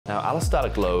Now,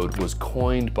 allostatic load was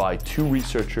coined by two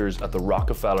researchers at the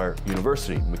Rockefeller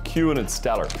University, McEwen and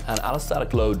Steller. And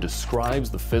allostatic load describes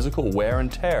the physical wear and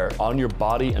tear on your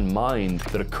body and mind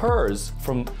that occurs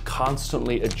from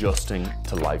constantly adjusting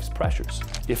to life's pressures.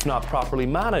 If not properly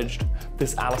managed,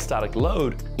 this allostatic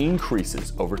load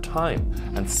increases over time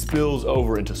and spills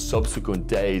over into subsequent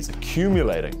days,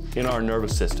 accumulating in our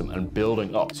nervous system and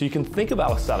building up. So you can think of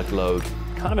allostatic load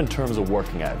kind of in terms of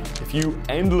working out. If you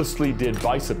endlessly did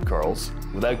bicep curls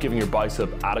without giving your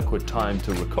bicep adequate time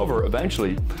to recover,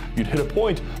 eventually you'd hit a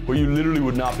point where you literally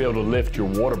would not be able to lift your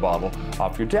water bottle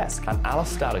off your desk. And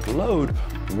allostatic load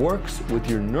works with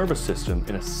your nervous system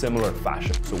in a similar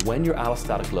fashion. So when your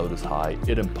allostatic load is high,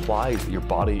 it implies that your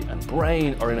body and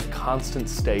brain are in a constant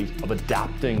state of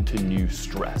adapting to new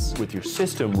stress, with your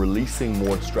system releasing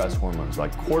more stress hormones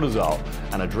like cortisol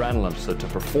and adrenaline. So to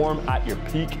perform at your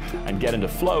peak and get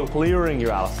into flow, clearing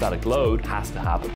your allostatic load has to happen.